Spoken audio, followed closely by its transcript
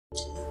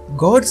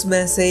God's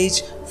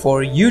message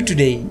for you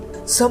today.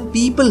 Some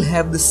people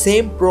have the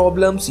same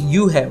problems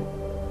you have,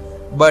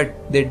 but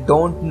they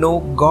don't know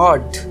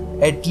God.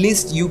 At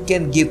least you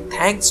can give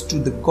thanks to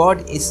the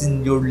God is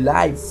in your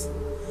life.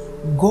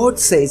 God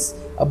says,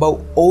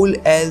 above all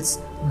else,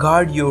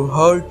 guard your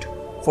heart,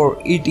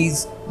 for it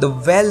is the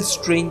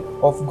wellspring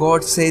of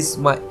God. Says,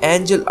 my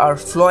angels are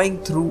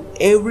flowing through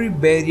every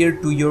barrier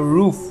to your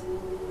roof.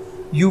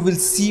 You will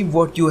see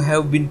what you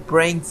have been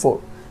praying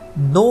for.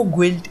 No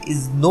guilt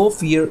is no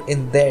fear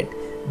in that.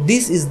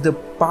 This is the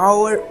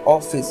power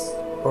of His,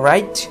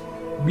 right?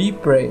 Be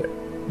prayer,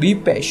 be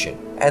patient,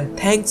 and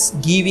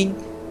thanksgiving.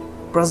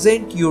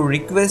 Present your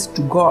request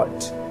to God.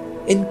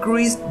 In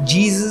Christ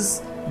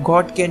Jesus,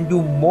 God can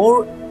do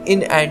more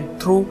in and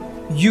through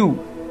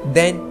you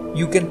than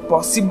you can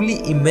possibly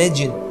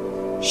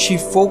imagine. She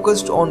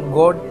focused on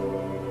God.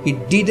 He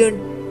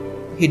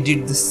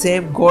did the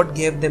same. God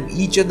gave them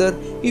each other.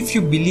 If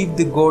you believe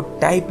the God,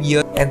 type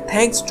here and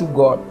thanks to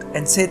God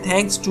and say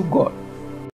thanks to God.